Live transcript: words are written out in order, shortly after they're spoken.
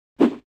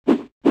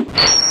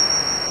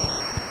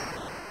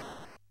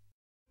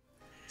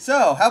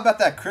So, how about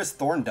that Chris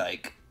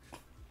Thorndyke?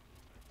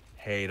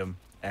 Hate him.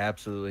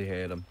 Absolutely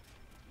hate him.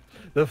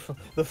 The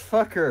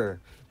fucker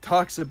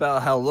talks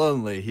about how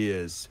lonely he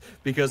is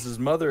because his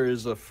mother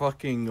is a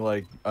fucking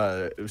like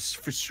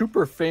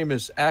super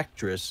famous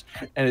actress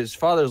and his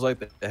father's like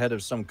the head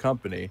of some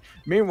company.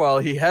 Meanwhile,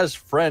 he has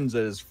friends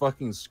at his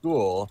fucking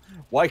school.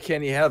 Why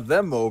can't he have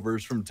them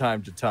overs from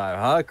time to time,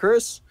 huh,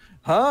 Chris?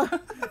 Huh?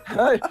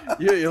 Huh?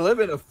 You live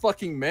in a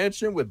fucking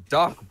mansion with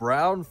Doc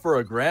Brown for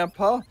a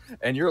grandpa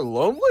and you're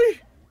lonely?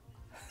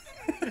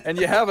 And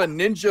you have a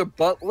ninja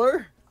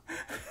butler?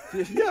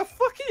 Yeah,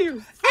 fuck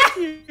you. Fuck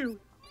you.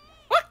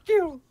 Fuck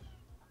you.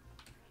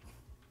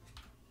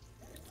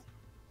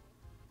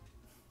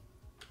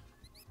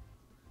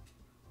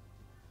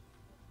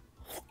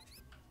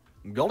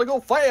 I'm gonna go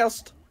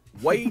fast.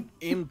 Wade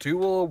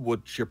into a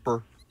wood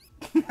chipper.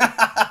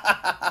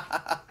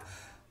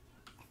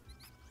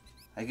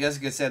 I guess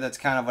you could say that's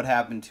kind of what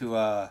happened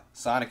to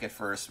Sonic at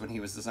first when he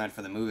was designed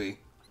for the movie.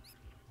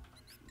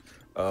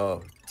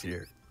 Oh,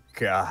 dear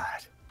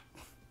God.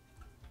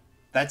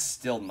 That's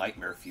still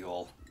nightmare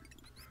fuel.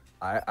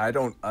 I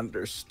don't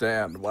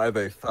understand why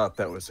they thought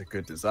that was a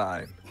good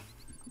design.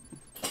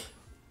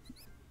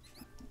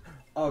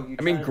 Oh, you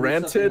I mean,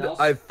 granted,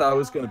 I thought it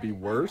was going to be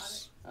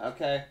worse.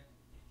 Okay.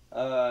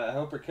 I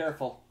hope you're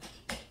careful.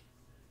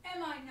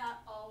 Am I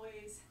not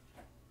always?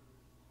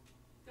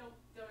 Don't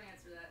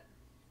answer that.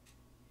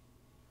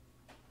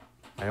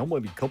 How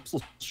many cups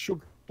of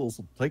sugar does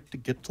it take to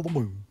get to the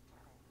moon?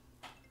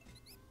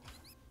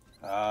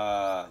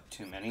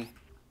 Too many.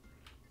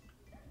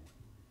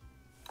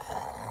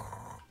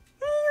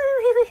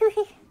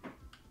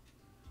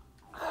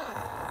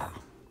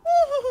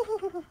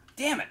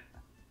 Damn it! I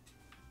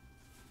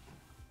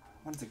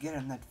wanted to get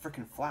in that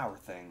frickin' flower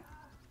thing.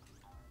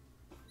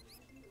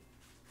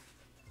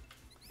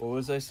 What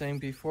was I saying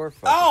before?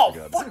 Fuck, Oh,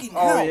 fucking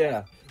hell! Oh,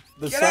 yeah.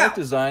 The Get Sonic out!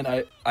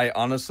 design, I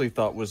honestly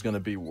thought was going to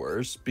be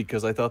worse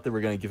because I thought they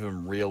were going to give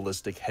him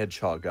realistic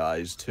hedgehog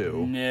eyes,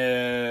 too.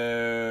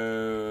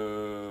 No.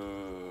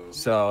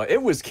 So,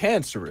 it was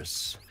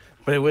cancerous,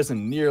 but it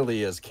wasn't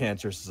nearly as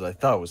cancerous as I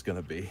thought it was going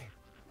to be.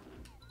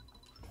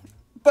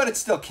 But it's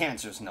still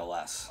cancerous, no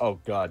less. Oh,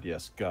 God,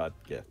 yes. God,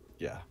 yeah,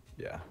 yeah,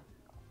 yeah.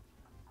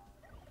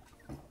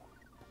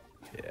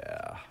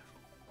 Yeah.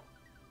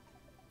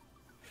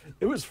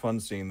 It was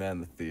fun seeing that in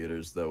the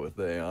theaters, though, with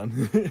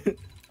Aeon.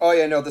 Oh,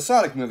 yeah, no, the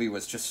Sonic movie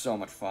was just so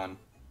much fun.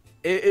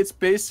 It's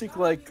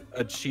basically like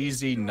a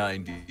cheesy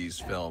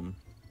 90s film.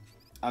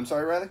 I'm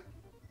sorry, Riley?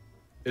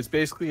 It's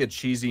basically a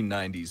cheesy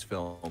 90s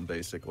film,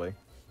 basically.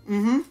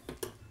 Mm-hmm.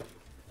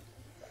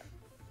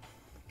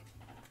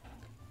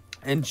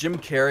 And Jim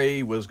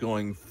Carrey was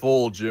going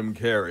full Jim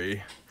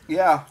Carrey.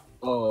 Yeah.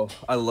 Oh,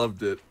 I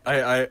loved it.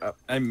 I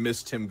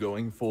missed him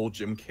going full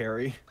Jim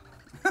Carrey.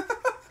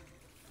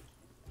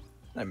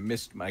 I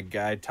missed my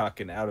guy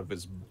talking out of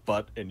his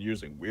butt and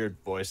using weird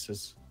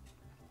voices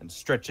and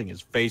stretching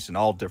his face in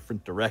all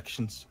different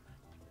directions.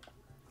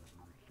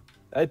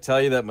 I tell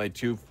you that my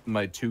two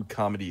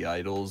comedy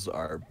idols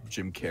are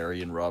Jim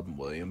Carrey and Robin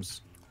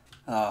Williams.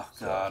 Oh,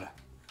 God.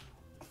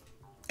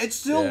 It's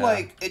still,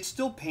 it's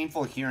still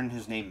painful hearing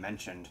his name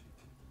mentioned.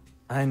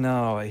 I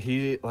know.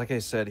 Like I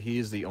said, he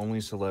is the only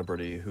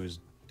celebrity whose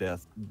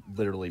death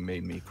literally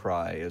made me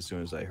cry as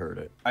soon as I heard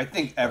it. I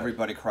think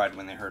everybody cried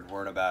when they heard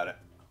word about it.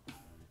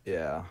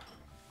 Yeah.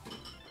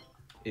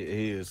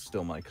 He is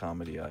still my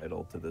comedy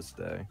idol to this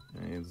day.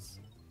 He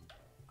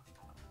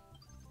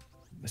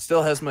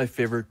still has my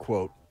favorite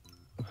quote.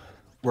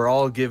 We're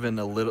all given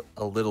a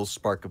little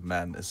spark of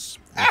madness.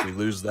 If we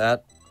lose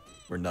that,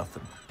 we're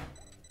nothing.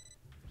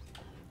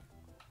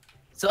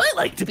 So I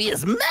like to be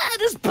as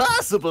mad as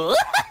possible.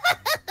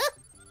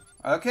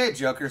 Okay,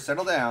 Joker,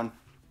 settle down.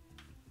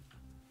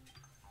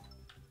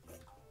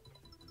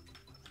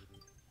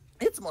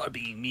 It's more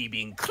me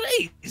being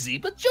crazy,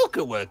 but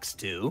Joker works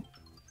too.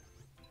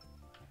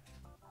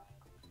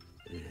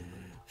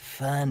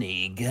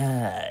 Funny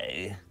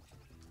guy.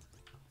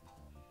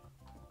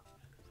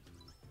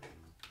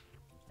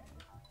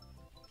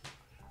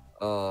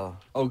 Oh,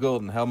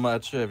 Golden, how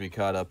much have you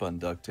caught up on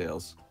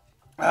DuckTales?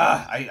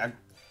 I'm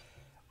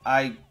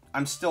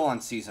still on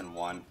season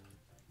 1.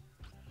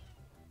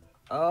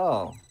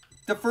 Oh.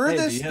 The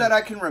furthest that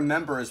I can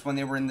remember is when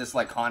they were in this,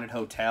 like, haunted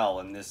hotel,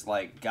 and this,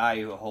 like, guy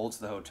who holds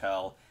the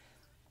hotel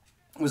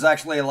was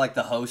actually, like,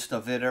 the host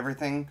of it,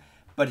 everything,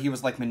 but he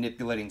was, like,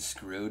 manipulating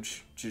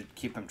Scrooge to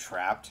keep him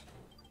trapped.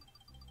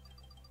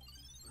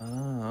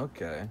 Oh,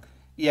 okay.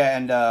 Yeah,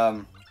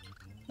 and,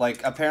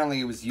 like,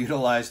 apparently it was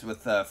utilized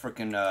with,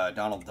 frickin'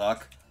 Donald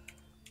Duck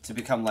to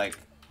become, like,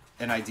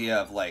 an idea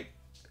of, like,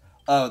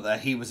 oh, that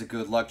he was a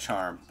good luck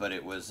charm, but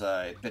it was,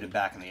 bit him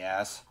back in the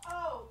ass.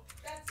 Oh,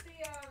 that's the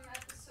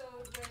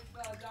episode with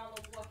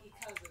Donald's lucky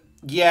cousin.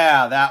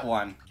 Yeah, that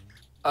one.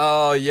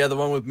 Oh, yeah, the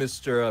one with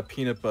Mr.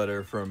 Peanut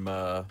Butter from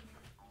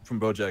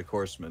BoJack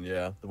Horseman.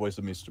 Yeah, the voice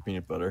of Mr.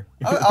 Peanut Butter.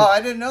 Oh,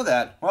 I didn't know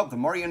that. Well, the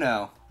more you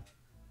know.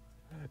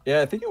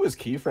 Yeah, I think it was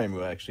Keyframe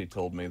who actually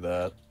told me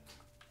that.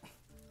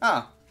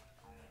 Huh.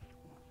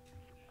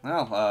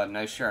 Well,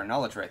 nice share of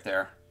knowledge right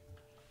there.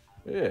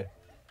 Yeah.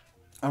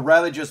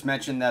 Riley just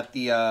mentioned that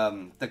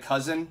the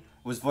cousin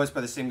was voiced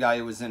by the same guy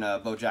who was in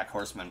BoJack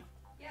Horseman.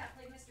 Yeah,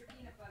 like Mr.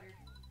 Peanut Butter.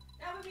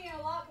 That would mean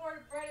a lot more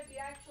to Brett if he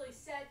actually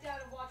sat down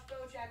and watched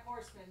BoJack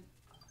Horseman.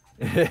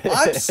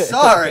 I'm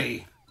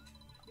sorry.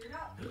 You're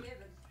not forgiven.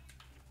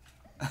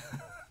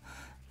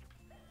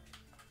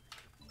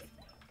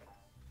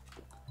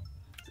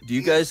 Do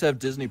you guys have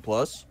Disney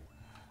Plus?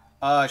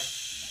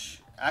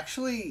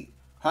 Actually,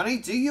 honey,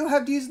 do you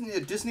have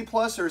Disney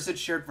Plus, or is it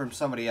shared from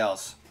somebody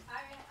else?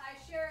 I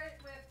share it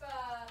with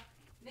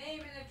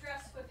name and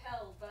address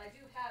withheld, but I do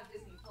have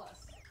Disney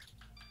Plus.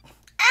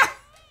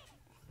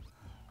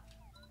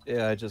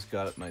 Yeah, I just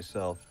got it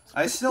myself.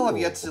 I still have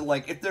yet to,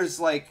 like, if there's,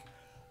 like...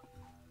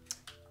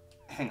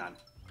 Hang on.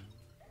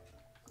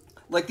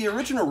 Like, the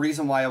original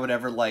reason why I would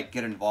ever, like,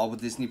 get involved with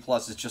Disney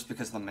Plus is just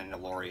because of The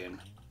Mandalorian.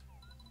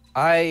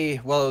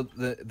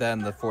 Then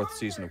the fourth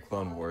season of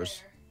Clone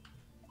Wars.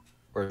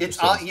 It's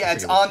on, yeah,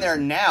 it's on there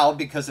now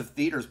because of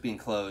theaters being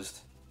closed.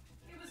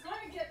 It was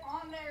going to get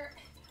on there.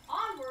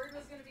 Onward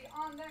was going to be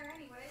on there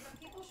anyway, but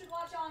people should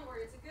watch Onward.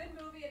 It's a good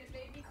movie and it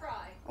made me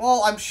cry.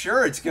 Well, I'm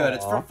sure it's good. Aww.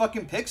 It's from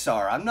fucking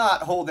Pixar. I'm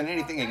not holding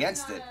anything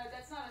against it.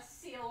 That's not a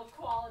seal of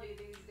quality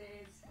these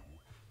days.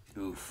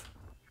 Oof.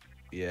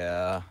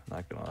 Yeah,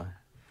 not gonna lie.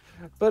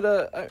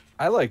 But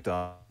I liked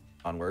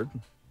Onward.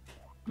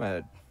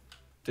 I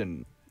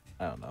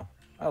don't know.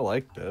 I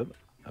liked it.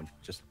 I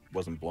just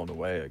wasn't blown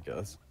away, I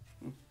guess.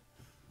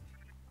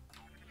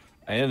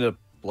 I ended up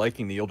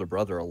liking the older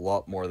brother a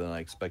lot more than I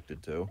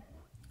expected to.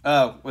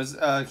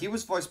 He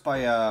was voiced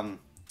by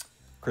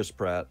Chris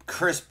Pratt.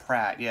 Chris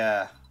Pratt,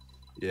 yeah.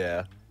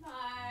 Yeah.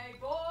 My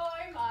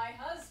boy, my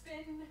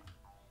husband.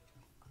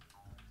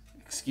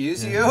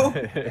 Excuse you?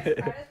 Chris Pratt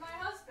is my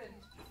husband.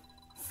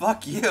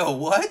 Fuck you,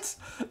 what?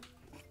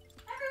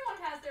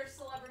 Everyone has their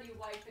celebrity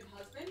wife and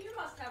husband. You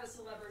must have a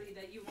celebrity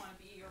that you want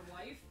to be your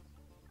wife.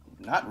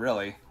 Not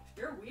really.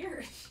 You're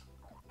weird.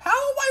 How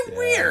am I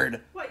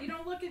weird? What, you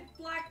don't look at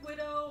Black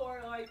Widow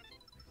or like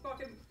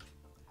fucking...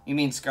 You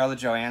mean Scarlett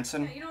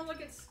Johansson? Yeah, you don't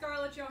look at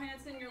Scarlett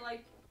Johansson, you're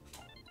like...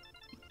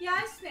 Yeah,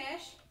 I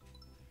smash.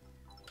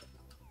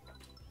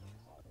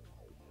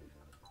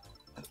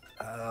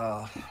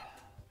 I'm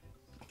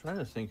trying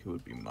to think who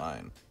would be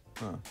mine.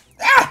 Huh.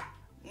 Ah!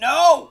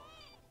 No!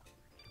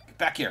 Get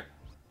back here.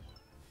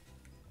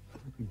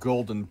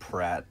 Golden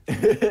Pratt.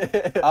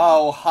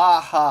 Oh,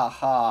 ha ha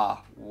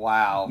ha.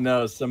 Wow.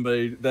 No,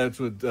 that's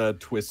what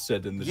Twist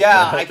said in the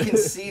Yeah, chat. I can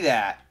see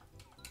that.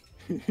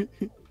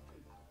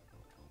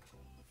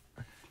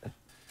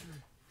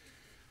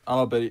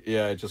 Oh, but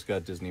yeah, I just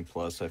got Disney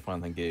Plus. I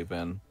finally gave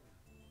in.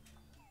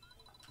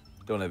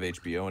 Don't have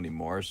HBO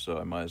anymore, so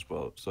I might as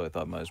well. So I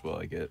thought might as well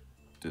I get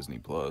Disney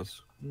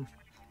Plus.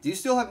 Do you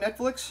still have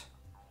Netflix?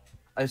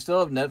 I still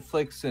have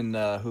Netflix and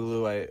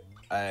Hulu.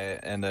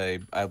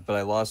 But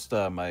I lost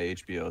my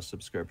HBO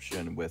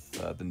subscription with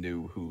the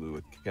new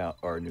Hulu account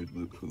or new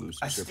Hulu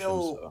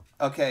subscription.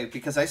 Okay,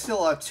 because I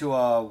still have to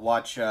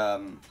watch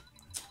what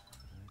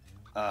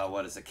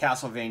is it,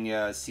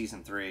 Castlevania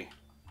season 3.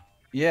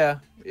 Yeah,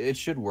 it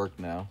should work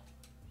now.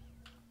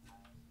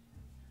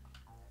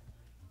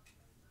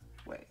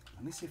 Wait,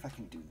 let me see if I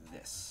can do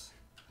this.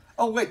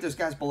 Oh wait, there's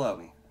guys below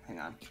me. Hang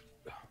on.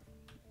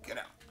 Get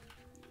out.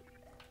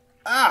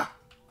 Ah!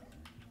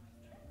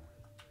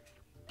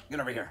 Get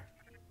over here.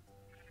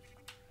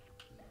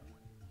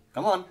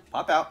 Come on,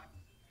 pop out.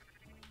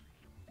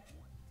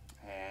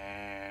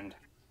 And...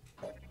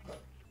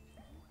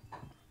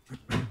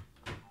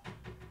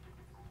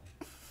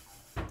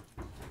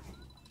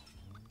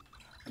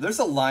 There's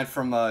a line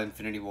from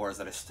Infinity Wars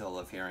that I still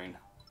love hearing.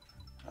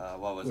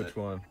 What was it? Which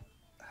one?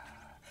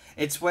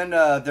 It's when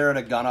they're at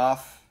a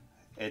gun-off.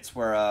 It's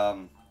where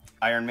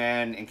Iron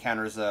Man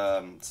encounters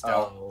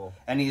Stealth.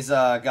 And he's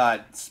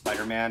got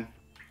Spider-Man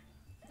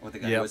with a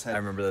gun to his head. I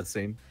remember that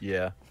scene.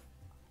 Yeah.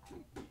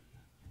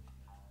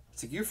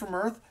 It's like, you from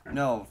Earth?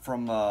 No,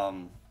 from, what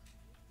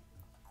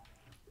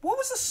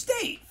was the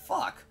state?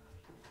 Fuck.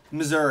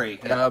 Missouri.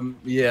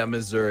 Yeah,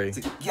 Missouri.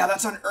 It's like, yeah,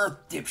 that's on Earth,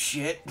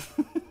 dipshit.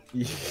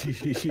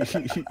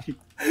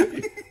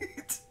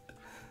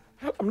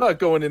 I'm not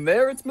going in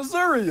there. It's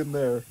Missouri in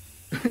there.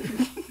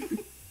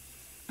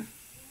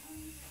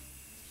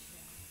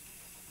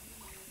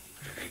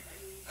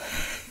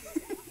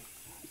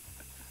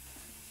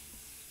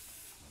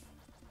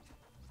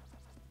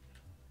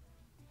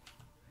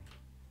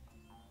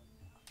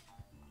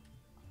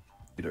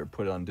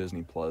 Put it on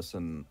Disney Plus,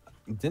 and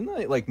didn't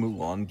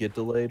Mulan get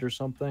delayed or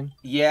something?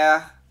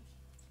 Yeah.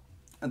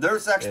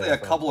 There's actually a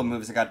couple of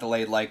movies that got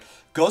delayed, like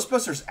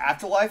Ghostbusters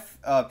Afterlife.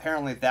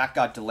 Apparently that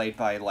got delayed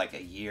by like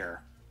a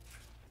year.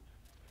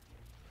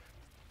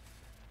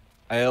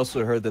 I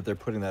also heard that they're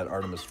putting that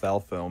Artemis Fowl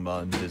film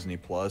on Disney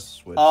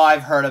Plus. Which... Oh,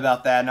 I've heard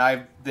about that, and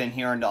I've been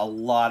hearing a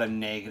lot of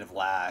negative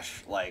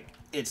lash. Like,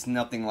 it's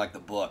nothing like the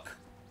book.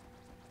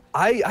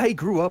 I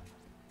grew up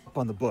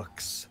on the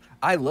books.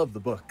 I love the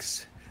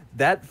books.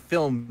 That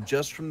film,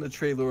 just from the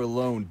trailer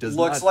alone, does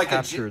not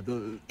capture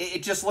the...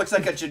 It just looks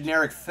like a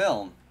generic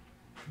film.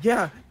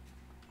 Yeah.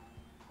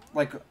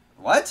 Like,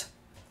 what?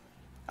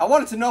 I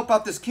wanted to know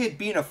about this kid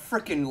being a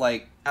freaking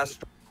like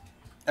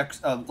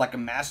a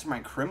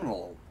mastermind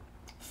criminal.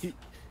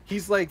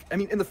 He's like, I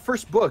mean, in the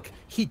first book,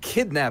 he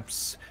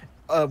kidnaps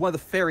one of the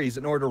fairies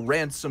in order to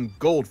ransom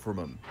gold from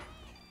him.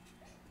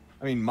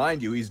 I mean,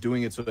 mind you, he's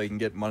doing it so he can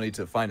get money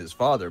to find his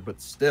father,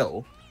 but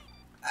still.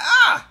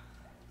 Ah!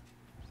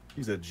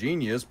 He's a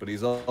genius, but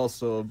he's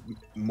also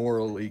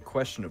morally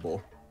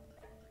questionable.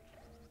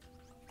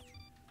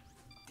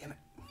 Damn it.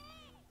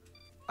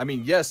 I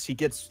mean, yes, he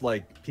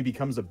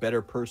becomes a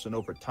better person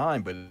over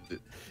time, but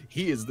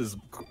he is this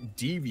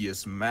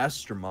devious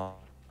mastermind.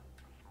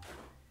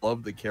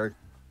 Love the character.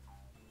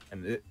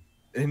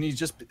 And he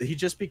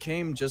just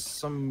became just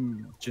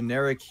some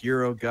generic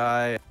hero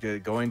guy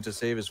going to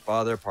save his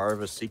father, part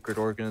of a secret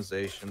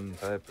organization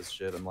type of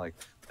shit. I'm like,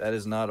 that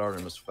is not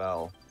Artemis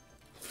Fowl.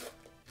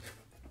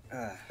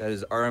 That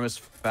is Artemis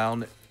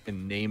Fowl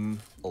in name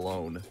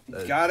alone.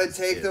 Gotta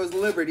take those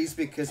liberties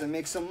because it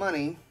makes some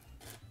money.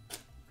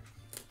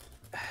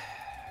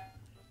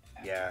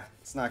 Yeah,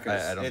 it's not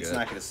gonna. It's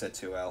not gonna sit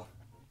too well.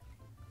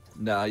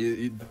 Nah,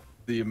 a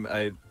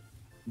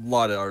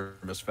lot of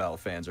Artemis Fowl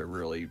fans are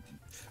really,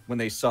 when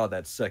they saw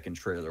that second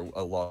trailer,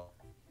 a lot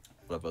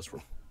of us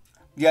were.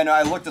 Yeah, no,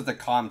 I looked at the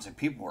comments and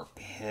people were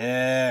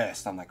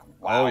pissed. I'm like,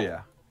 wow. Oh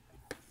yeah.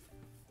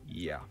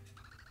 Yeah.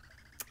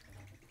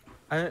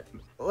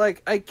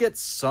 I get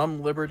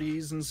some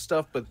liberties and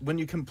stuff, but when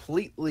you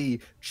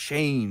completely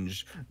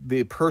change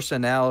the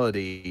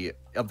personality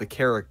of the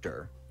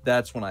character,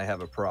 that's when I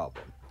have a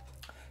problem.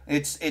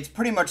 It's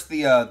pretty much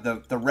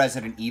the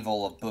Resident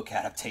Evil of book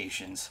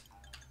adaptations.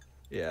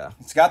 Yeah.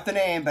 It's got the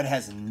name, but it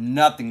has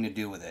nothing to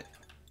do with it.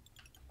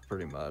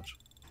 Pretty much.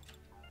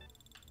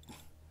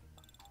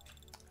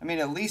 I mean,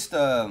 at least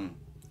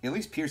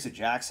Percy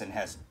Jackson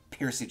has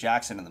Percy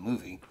Jackson in the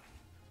movie.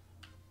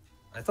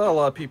 I thought a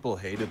lot of people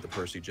hated the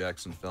Percy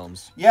Jackson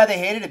films. Yeah, they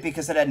hated it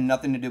because it had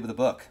nothing to do with the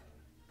book.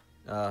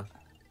 I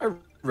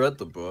read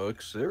the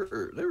books. They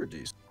were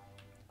decent.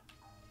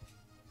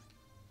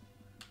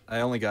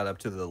 I only got up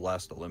to The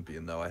Last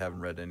Olympian, though. I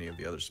haven't read any of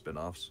the other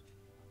spin-offs.